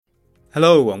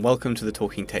Hello and welcome to the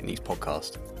Talking Techniques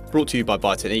podcast. Brought to you by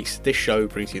Biotechniques, this show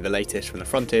brings you the latest from the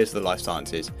frontiers of the life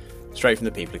sciences, straight from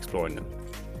the people exploring them.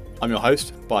 I'm your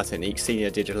host, Biotechniques Senior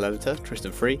Digital Editor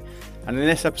Tristan Free, and in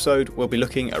this episode we'll be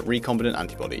looking at recombinant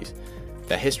antibodies,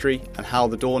 their history and how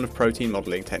the dawn of protein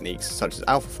modelling techniques such as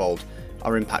AlphaFold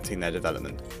are impacting their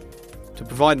development. To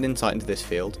provide an insight into this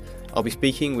field, I'll be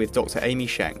speaking with Dr. Amy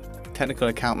Sheng, Technical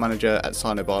Account Manager at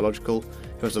Sinobiological,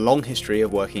 who has a long history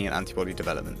of working in antibody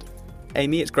development.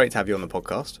 Amy, it's great to have you on the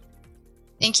podcast.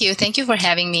 Thank you. Thank you for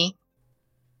having me.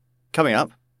 Coming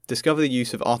up, discover the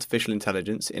use of artificial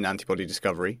intelligence in antibody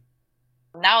discovery.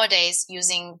 Nowadays,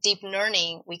 using deep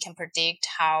learning, we can predict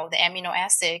how the amino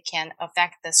acid can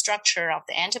affect the structure of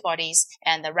the antibodies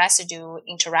and the residue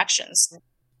interactions.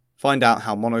 Find out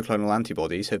how monoclonal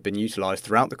antibodies have been utilized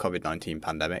throughout the COVID-19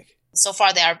 pandemic. So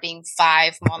far, there have been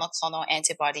 5 monoclonal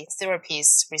antibody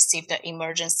therapies received the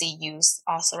emergency use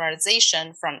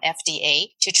authorization from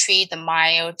FDA to treat the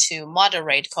mild to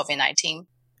moderate COVID-19.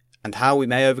 And how we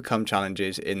may overcome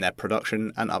challenges in their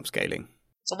production and upscaling.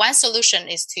 So one solution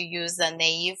is to use the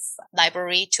naive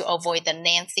library to avoid the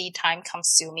lengthy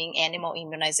time-consuming animal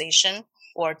immunization,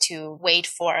 or to wait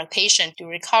for a patient to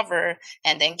recover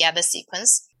and then get the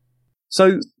sequence.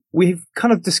 So we've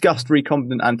kind of discussed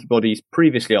recombinant antibodies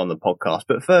previously on the podcast,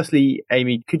 but firstly,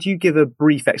 Amy, could you give a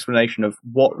brief explanation of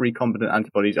what recombinant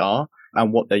antibodies are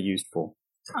and what they're used for?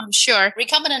 Sure.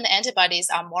 Recombinant antibodies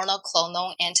are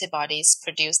monoclonal antibodies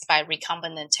produced by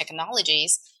recombinant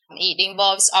technologies. It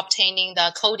involves obtaining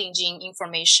the coding gene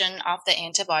information of the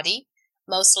antibody,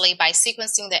 mostly by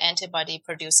sequencing the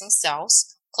antibody-producing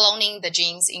cells, cloning the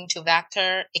genes into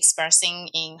vector expressing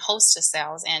in host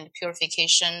cells, and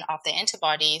purification of the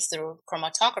antibody through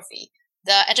chromatography.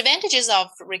 The advantages of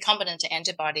recombinant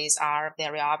antibodies are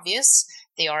very obvious.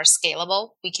 They are scalable.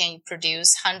 We can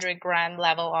produce 100-gram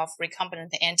level of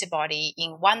recombinant antibody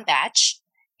in one batch.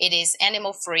 It is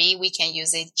animal-free. We can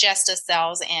use it just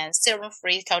cells and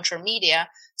serum-free culture media.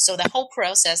 So the whole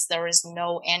process, there is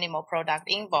no animal product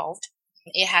involved.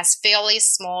 It has fairly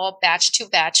small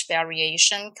batch-to-batch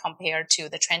variation compared to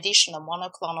the traditional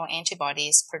monoclonal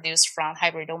antibodies produced from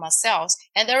hybridoma cells.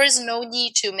 And there is no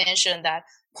need to mention that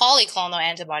polyclonal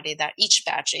antibody, that each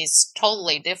batch is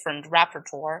totally different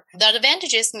repertoire. The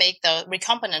advantages make the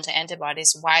recombinant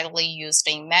antibodies widely used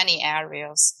in many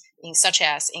areas, such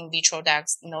as in vitro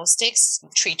diagnostics,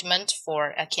 treatment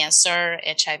for cancer,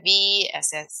 HIV,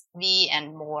 SSV,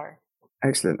 and more.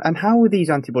 Excellent. And how were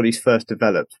these antibodies first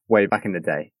developed way back in the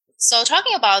day? So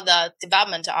talking about the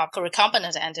development of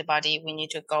recombinant antibody, we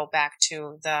need to go back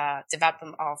to the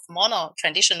development of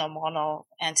traditional mono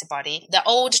antibody. The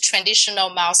old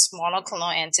traditional mouse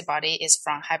monoclonal antibody is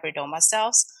from hybridoma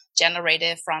cells,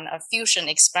 generated from a fusion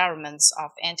experiments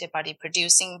of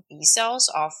antibody-producing B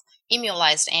cells of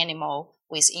immunized animal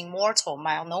with immortal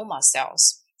melanoma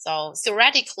cells. So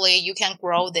theoretically, you can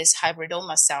grow these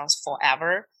hybridoma cells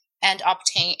forever and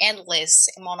obtain endless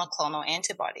monoclonal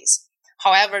antibodies.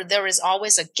 However, there is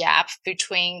always a gap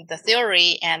between the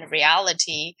theory and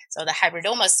reality, so the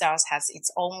hybridoma cells has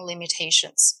its own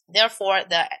limitations. Therefore,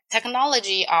 the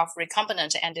technology of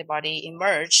recombinant antibody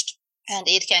emerged, and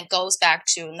it goes back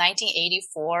to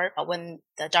 1984 when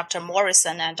Dr.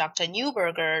 Morrison and Dr.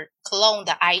 Neuberger cloned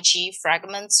the Ig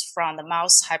fragments from the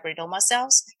mouse hybridoma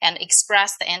cells and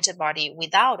expressed the antibody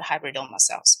without hybridoma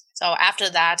cells. So after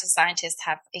that, scientists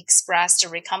have expressed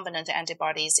recombinant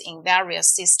antibodies in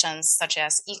various systems such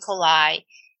as E. coli,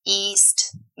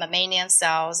 yeast, mammalian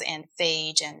cells, and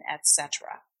phage, and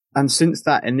etc. And since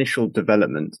that initial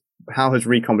development, how has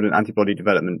recombinant antibody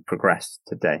development progressed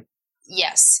today?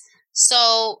 Yes.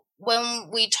 So when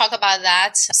we talk about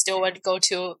that, still would go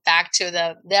back to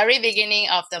the very beginning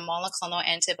of the monoclonal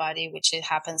antibody, which it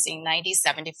happens in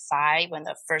 1975 when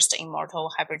the first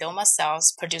immortal hybridoma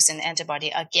cells producing an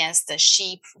antibody against the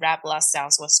sheep red blood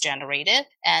cells was generated.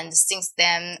 And since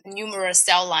then, numerous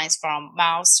cell lines from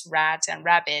mouse, rat, and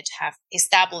rabbit have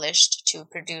established to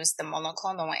produce the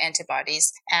monoclonal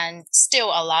antibodies. And still,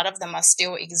 a lot of them are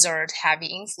still exert heavy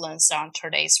influence on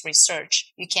today's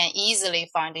research. You can easily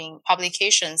find in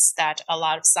publications that a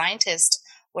lot of scientists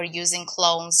were using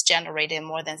clones generated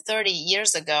more than 30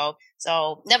 years ago.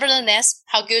 So nevertheless,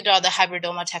 how good are the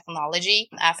hybridoma technology?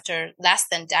 After less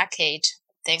than a decade,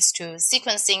 thanks to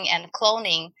sequencing and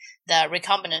cloning, the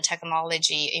recombinant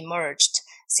technology emerged.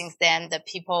 Since then, the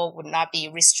people would not be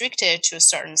restricted to a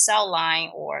certain cell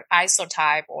line or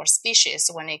isotype or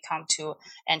species when it comes to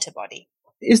antibody.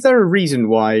 Is there a reason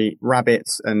why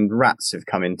rabbits and rats have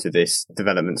come into this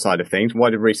development side of things? Why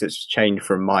did research change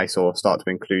from mice or start to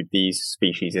include these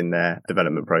species in their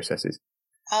development processes?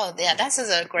 Oh, yeah, that is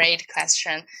a great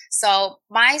question. So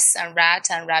mice and rats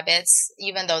and rabbits,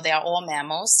 even though they are all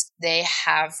mammals, they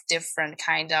have different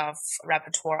kind of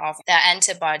repertoire of their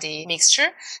antibody mixture.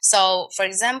 So for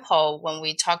example, when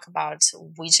we talk about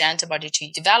which antibody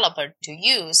to develop or to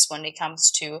use when it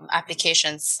comes to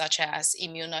applications such as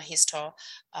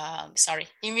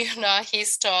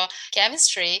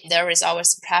immunohistochemistry, there is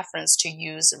always preference to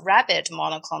use rabbit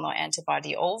monoclonal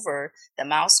antibody over the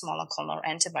mouse monoclonal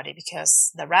antibody because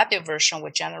the rabbit version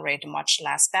would generate much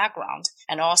less background.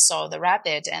 And also the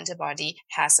rabbit antibody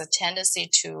has a tendency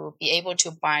to be able to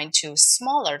bind to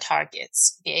smaller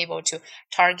targets, be able to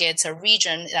target a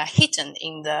region hidden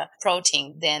in the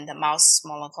protein than the mouse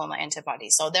monoclonal antibody.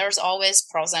 So there's always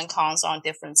pros and cons on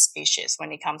different species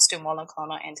when it comes to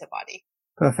monoclonal antibody.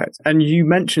 Perfect. And you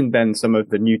mentioned then some of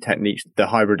the new techniques, the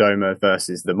hybridoma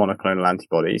versus the monoclonal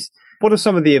antibodies. What are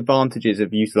some of the advantages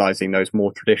of utilizing those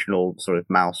more traditional sort of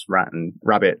mouse, rat and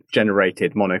rabbit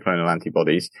generated monoclonal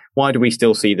antibodies? Why do we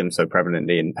still see them so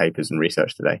prevalently in papers and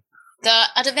research today? The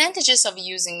advantages of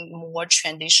using more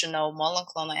traditional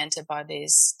monoclonal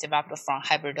antibodies developed from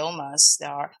hybridomas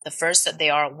are the first, that they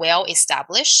are well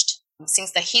established.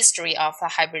 Since the history of the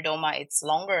hybridoma is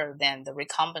longer than the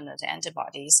recombinant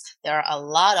antibodies, there are a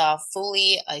lot of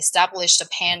fully established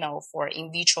panel for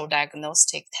in vitro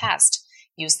diagnostic tests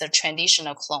use the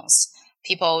traditional clones.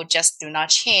 People just do not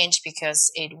change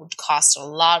because it would cost a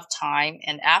lot of time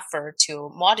and effort to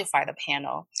modify the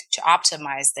panel to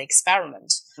optimize the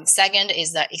experiment. Second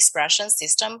is the expression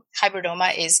system.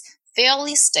 Hybridoma is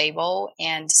fairly stable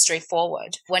and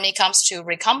straightforward. When it comes to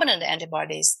recombinant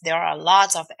antibodies, there are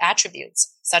lots of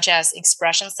attributes, such as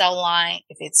expression cell line,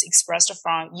 if it's expressed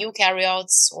from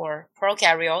eukaryotes or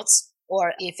prokaryotes,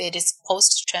 or if it is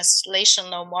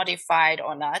post-translational modified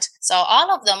or not. So all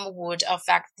of them would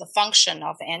affect the function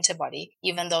of the antibody,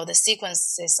 even though the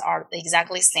sequences are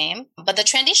exactly the same. But the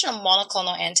traditional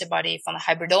monoclonal antibody from the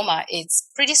hybridoma is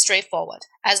pretty straightforward.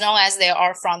 As long as they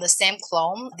are from the same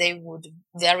clone, they would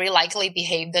very likely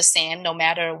behave the same no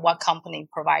matter what company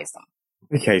provides them.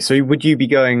 Okay, so would you be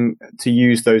going to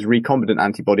use those recombinant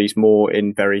antibodies more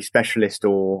in very specialist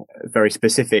or very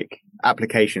specific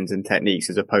applications and techniques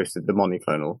as opposed to the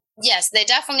monoclonal? Yes, they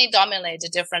definitely dominate the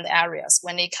different areas.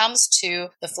 When it comes to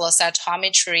the flow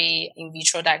cytometry in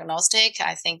vitro diagnostic,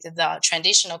 I think the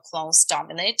traditional clones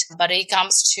dominate. But it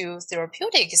comes to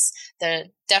therapeutics,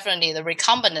 definitely the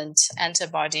recombinant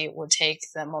antibody will take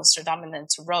the most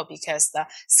dominant role because the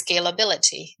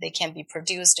scalability, they can be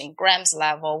produced in grams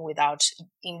level without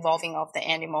involving of the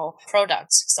animal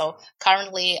products. So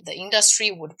currently the industry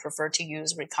would prefer to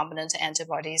use recombinant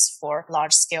antibodies for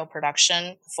large scale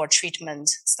production, for treatment,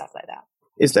 stuff like that.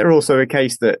 Is there also a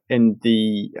case that in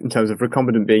terms of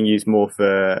recombinant being used more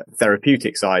for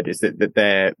therapeutic side, is that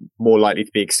they're more likely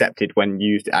to be accepted when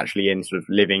used actually in sort of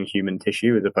living human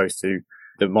tissue as opposed to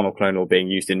the monoclonal being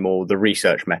used in more the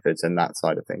research methods and that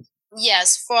side of things?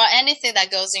 Yes, for anything that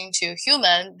goes into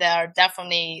human, there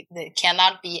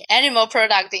cannot be animal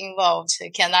product involved.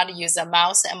 You cannot use a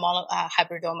mouse and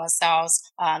hybridoma cells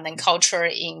and then culture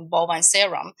in bovine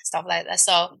serum, stuff like that.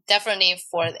 So definitely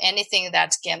for anything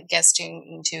that gets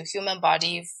into human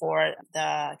body for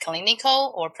the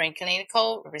clinical or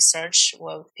preclinical research,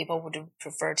 people would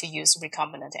prefer to use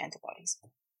recombinant antibodies.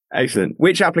 Excellent.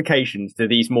 Which applications do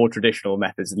these more traditional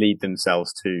methods lead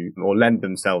themselves to or lend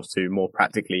themselves to more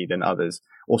practically than others?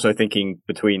 Also thinking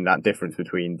between that difference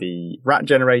between the rat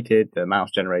generated, the mouse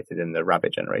generated, and the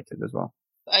rabbit generated as well.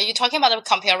 Are you talking about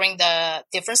comparing the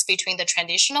difference between the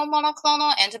traditional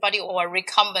monoclonal antibody or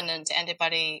recombinant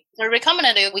antibody? The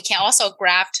recombinant, we can also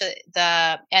graft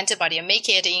the antibody and make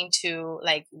it into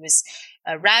like with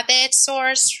a rabbit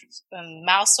source,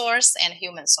 mouse source, and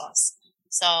human source.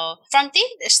 So from the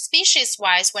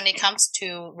species-wise, when it comes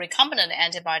to recombinant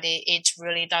antibody, it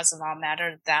really does not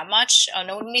matter that much.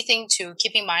 The only thing to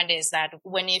keep in mind is that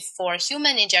for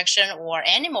human injection or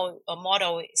animal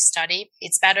model study,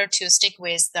 it's better to stick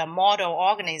with the model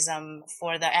organism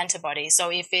for the antibody. So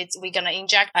if we're going to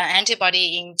inject an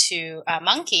antibody into a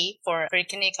monkey for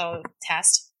preclinical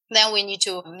test, then we need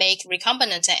to make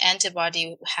recombinant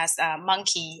antibody has a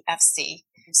monkey FC.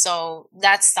 So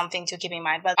that's something to keep in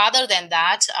mind. But other than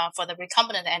that, for the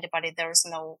recombinant antibody, there is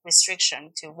no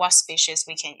restriction to what species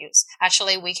we can use.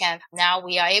 Actually,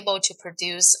 we are able to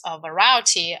produce a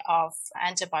variety of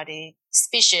antibody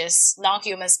species,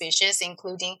 non-human species,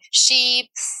 including sheep,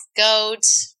 goat,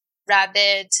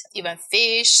 rabbit, even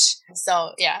fish.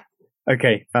 So, yeah.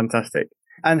 Okay, fantastic.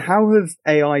 And how have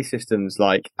AI systems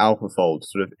like AlphaFold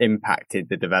sort of impacted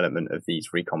the development of these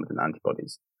recombinant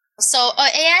antibodies? So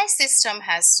AI system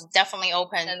has definitely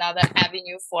opened another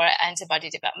avenue for antibody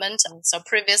development. So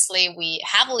previously we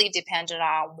heavily depended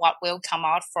on what will come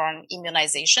out from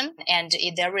immunization, and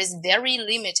there is very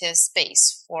limited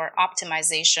space for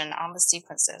optimization on the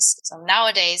sequences. So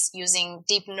nowadays, using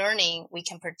deep learning, we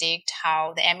can predict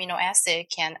how the amino acid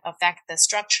can affect the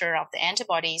structure of the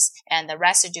antibodies and the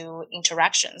residue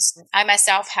interactions. I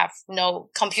myself have no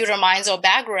computer science or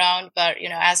background, but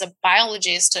as a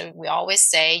biologist, we always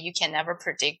say you can never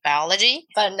predict biology.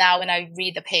 But now when I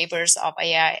read the papers of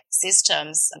AI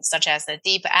systems, such as the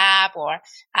DeepApp or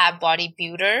App Body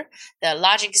Builder, the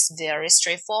logic is very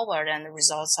straightforward and the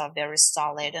results are very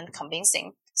solid and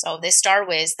convincing. So they start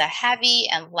with the heavy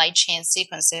and light chain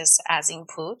sequences as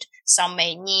input. Some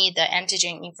may need the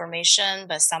antigen information,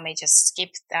 but some may just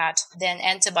skip that. Then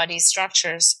antibody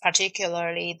structures,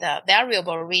 particularly the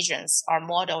variable regions, are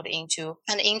modeled into,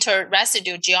 and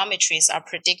inter-residue geometries are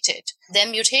predicted.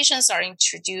 Then mutations are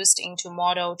introduced into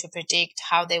model to predict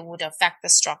how they would affect the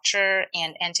structure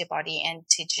and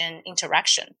antibody-antigen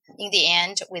interaction. In the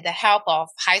end, with the help of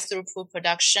high-throughput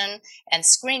production and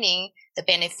screening, the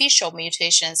beneficial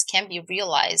mutations can be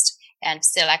realized and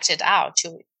selected out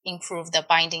to improve the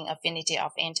binding affinity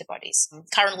of antibodies.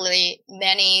 Currently,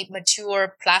 many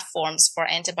mature platforms for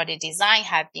antibody design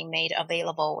have been made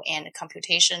available, and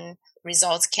computation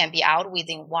results can be out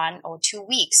within 1 or 2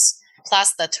 weeks.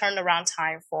 Plus the turnaround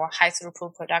time for high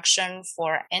throughput production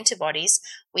for antibodies,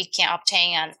 we can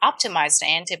obtain an optimized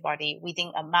antibody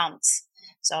within a month.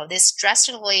 So this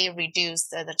drastically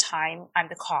reduced the time and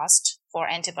the cost for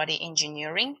antibody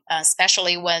engineering,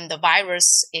 especially when the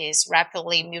virus is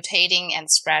rapidly mutating and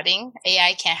spreading.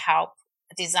 AI can help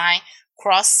design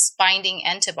cross-binding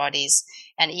antibodies,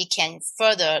 and it can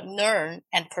further learn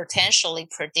and potentially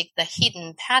predict the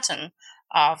hidden pattern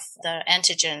of the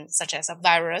antigen, such as a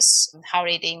virus, how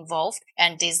it evolved,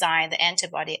 and design the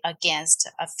antibody against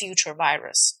a future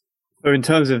virus. So in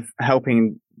terms of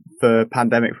helping for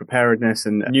pandemic preparedness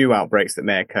and new outbreaks that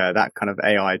may occur, that kind of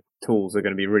AI tools are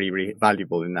going to be really, really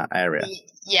valuable in that area.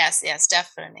 Yes,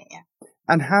 definitely. Yeah.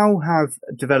 And how have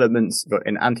developments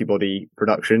in antibody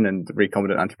production and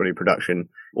recombinant antibody production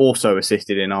also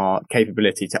assisted in our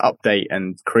capability to update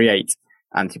and create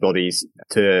antibodies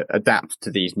to adapt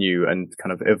to these new and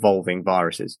kind of evolving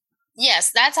viruses?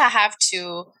 Yes, that I have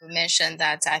to mention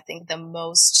that I think the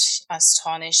most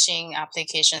astonishing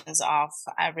applications of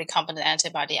a recombinant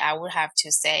antibody, I would have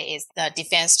to say, is the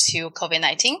defense to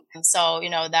COVID-19. So,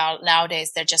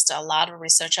 nowadays there's just a lot of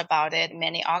research about it.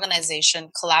 Many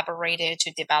organizations collaborated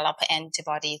to develop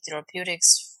antibody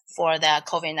therapeutics for the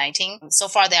COVID-19. So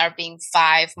far, there are being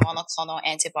 5 monoclonal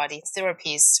antibody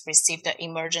therapies received the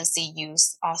emergency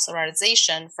use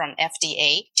authorization from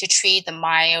FDA to treat the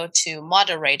mild to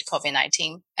moderate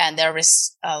COVID-19. And there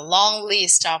is a long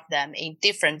list of them in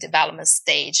different development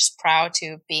stages prior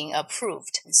to being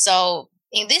approved. So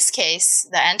in this case,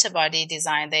 the antibody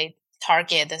design, they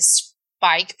target the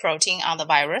spike protein on the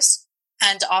virus,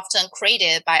 and often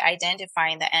created by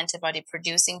identifying the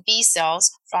antibody-producing B cells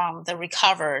from the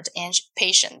recovered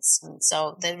patients.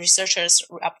 So the researchers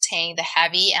obtain the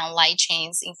heavy and light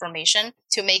chains information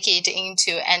to make it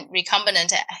into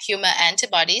recombinant human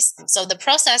antibodies. So the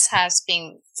process has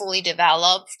been fully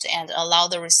developed and allow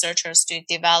the researchers to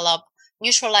develop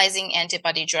neutralizing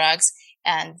antibody drugs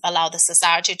and allow the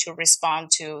society to respond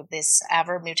to this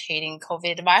ever-mutating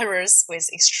COVID virus with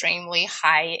extremely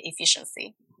high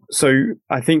efficiency. So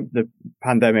I think the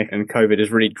pandemic and COVID has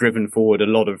really driven forward a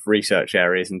lot of research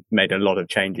areas and made a lot of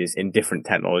changes in different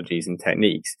technologies and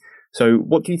techniques. So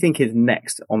what do you think is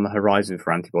next on the horizon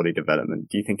for antibody development?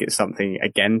 Do you think it's something,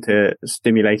 again,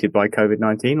 stimulated by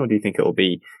COVID-19, or do you think it will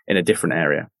be in a different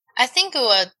area? I think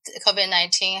what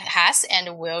COVID-19 has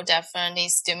and will definitely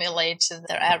stimulate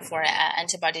the effort for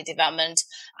antibody development.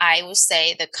 I would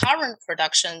say the current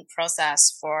production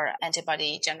process for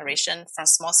antibody generation from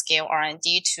small-scale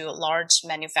R&D to large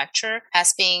manufacture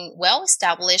has been well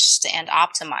established and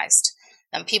optimized.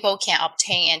 And people can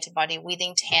obtain antibody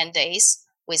within 10 days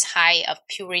with high of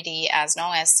purity as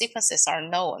long as sequences are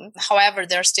known. However,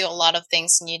 there are still a lot of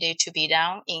things needed to be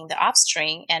done in the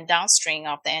upstream and downstream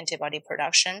of the antibody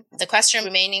production. The question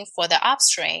remaining for the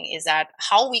upstream is that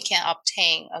how we can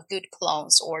obtain a good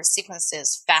clones or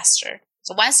sequences faster.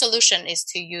 So one solution is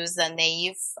to use the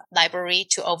naive library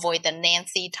to avoid the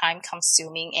lengthy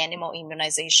time-consuming animal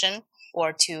immunization,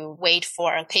 or to wait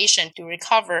for a patient to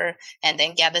recover and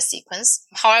then get the sequence.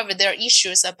 However, there are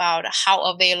issues about how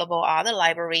available are the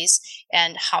libraries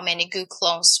and how many good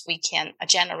clones we can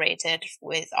generate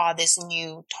with all these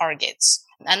new targets.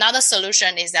 Another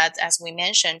solution is that, as we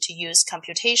mentioned, to use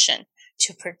computation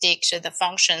to predict the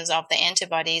functions of the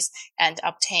antibodies and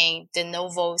obtain de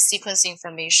novo sequence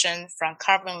information from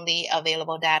currently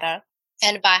available data,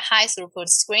 and by high throughput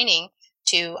screening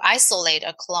to isolate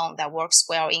a clone that works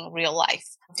well in real life.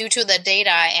 Due to the data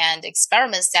and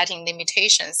experiment setting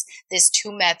limitations, these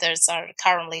two methods are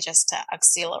currently just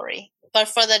auxiliary. But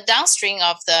for the downstream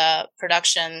of the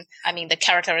production, the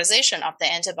characterization of the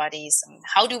antibodies,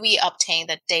 how do we obtain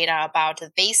the data about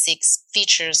the basic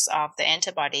features of the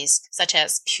antibodies, such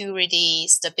as purity,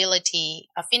 stability,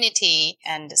 affinity,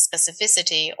 and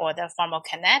specificity, or the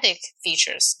pharmacokinetic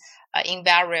features in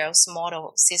various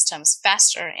model systems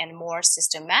faster and more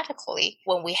systematically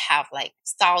when we have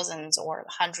thousands or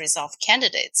hundreds of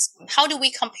candidates? How do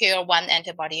we compare one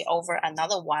antibody over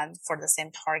another one for the same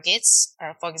targets,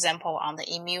 for example, on the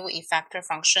immune effector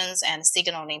functions and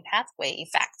signaling pathway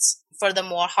effects?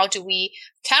 Furthermore, how do we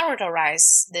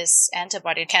characterize these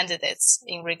antibody candidates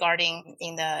in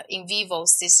the in vivo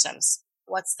systems?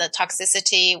 What's the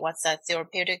toxicity? What's the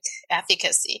therapeutic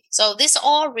efficacy? So this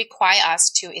all require us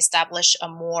to establish a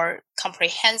more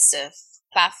comprehensive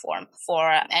platform for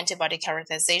antibody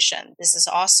characterization. This is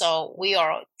also, we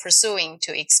are pursuing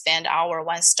to expand our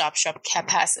one-stop shop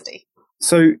capacity.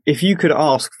 So if you could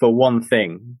ask for one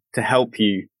thing to help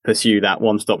you pursue that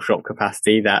one-stop shop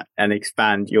capacity and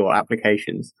expand your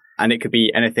applications, and it could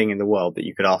be anything in the world that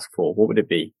you could ask for, what would it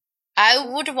be? I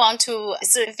would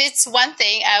so if it's one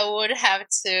thing, I would have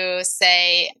to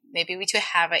say maybe we should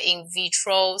have an in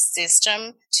vitro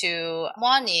system to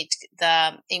monitor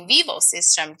the in vivo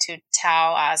system to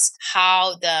tell us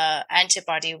how the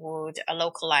antibody would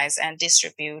localize and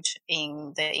distribute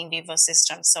in the in vivo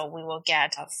system. So we will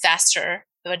get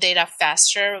the data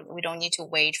faster. We don't need to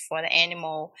wait for the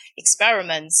animal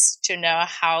experiments to know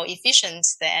how efficient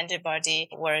the antibody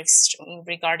works in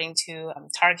regarding to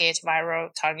target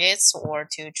viral targets or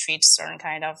to treat certain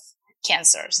kind of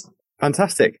cancers.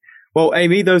 Fantastic. Well,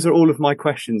 Amy, those are all of my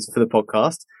questions for the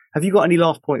podcast. Have you got any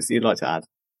last points that you'd like to add?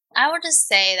 I would just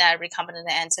say that recombinant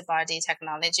antibody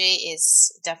technology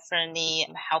is definitely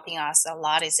helping us a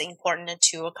lot. It's important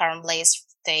to currently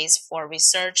days for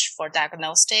research, for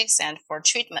diagnostics, and for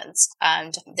treatments.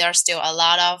 And there's still a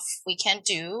lot of we can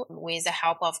do with the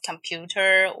help of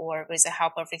computer or with the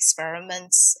help of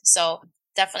experiments. So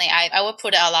definitely, I will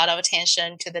put a lot of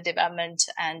attention to the development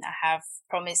and have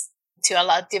promised to a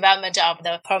lot of development of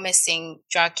the promising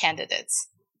drug candidates.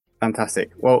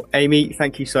 Fantastic. Well, Amy,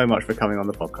 thank you so much for coming on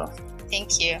the podcast.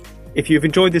 Thank you. If you've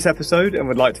enjoyed this episode and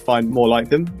would like to find more like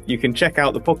them, you can check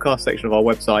out the podcast section of our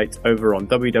website over on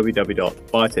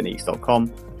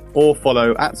www.biotechniques.com or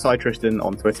follow @CyTristan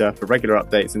on Twitter for regular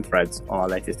updates and threads on our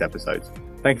latest episodes.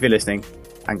 Thank you for listening,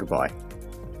 and goodbye.